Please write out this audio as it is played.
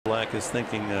Black is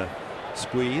thinking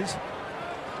squeeze.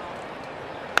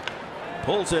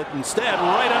 Pulls it instead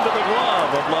right under the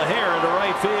glove of LaHare into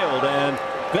right field, and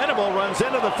Venable runs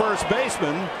into the first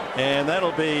baseman, and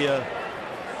that'll be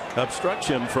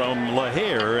obstruction from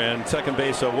LaHare, and second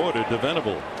base awarded to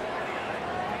Venable.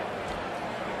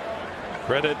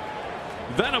 Credit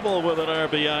Venable with an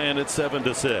RBI, and it's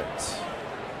 7-6.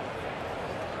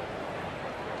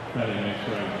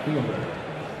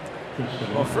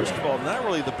 Well, first of all, not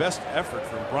really the best effort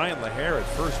from Brian LaHare at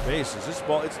first base. Is this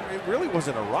ball? It really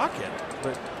wasn't a rocket,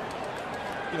 but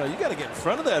you know, you got to get in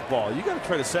front of that ball. You got to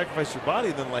try to sacrifice your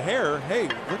body. Then LaHare, hey,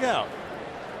 look out!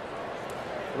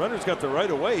 The runner's got the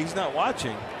right of way. He's not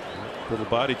watching. Little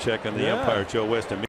body check on the umpire, Joe West.